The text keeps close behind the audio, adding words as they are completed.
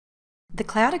The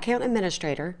Cloud Account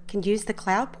Administrator can use the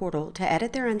Cloud Portal to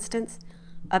edit their instance,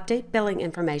 update billing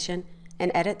information,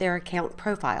 and edit their account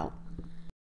profile.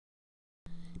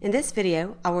 In this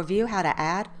video, I'll review how to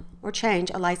add or change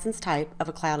a license type of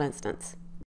a cloud instance.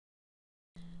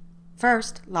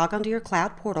 First, log onto your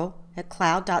Cloud Portal at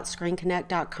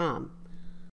cloud.screenconnect.com.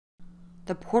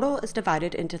 The portal is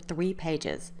divided into 3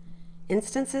 pages: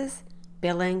 Instances,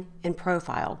 Billing, and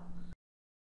Profile.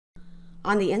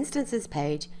 On the Instances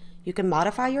page, you can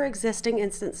modify your existing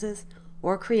instances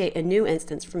or create a new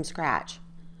instance from scratch.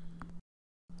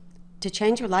 To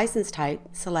change your license type,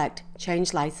 select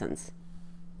Change License.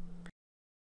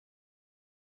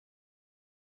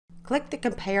 Click the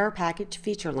Compare Package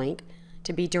Feature link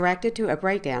to be directed to a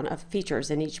breakdown of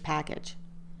features in each package.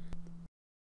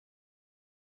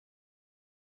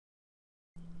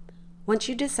 Once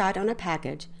you decide on a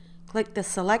package, click the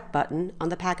Select button on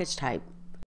the package type.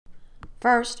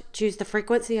 First, choose the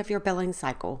frequency of your billing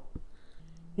cycle.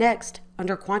 Next,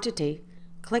 under Quantity,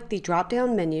 click the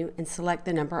drop-down menu and select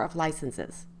the number of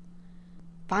licenses.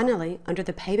 Finally, under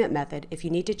the payment method, if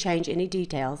you need to change any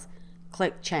details,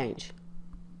 click Change.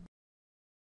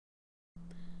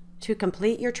 To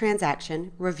complete your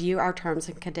transaction, review our terms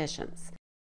and conditions.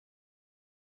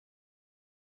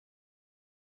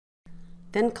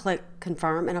 Then click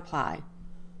Confirm and Apply.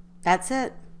 That's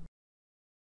it.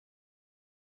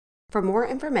 For more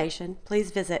information,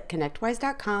 please visit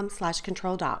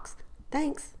connectwise.com/controldocs.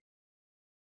 Thanks.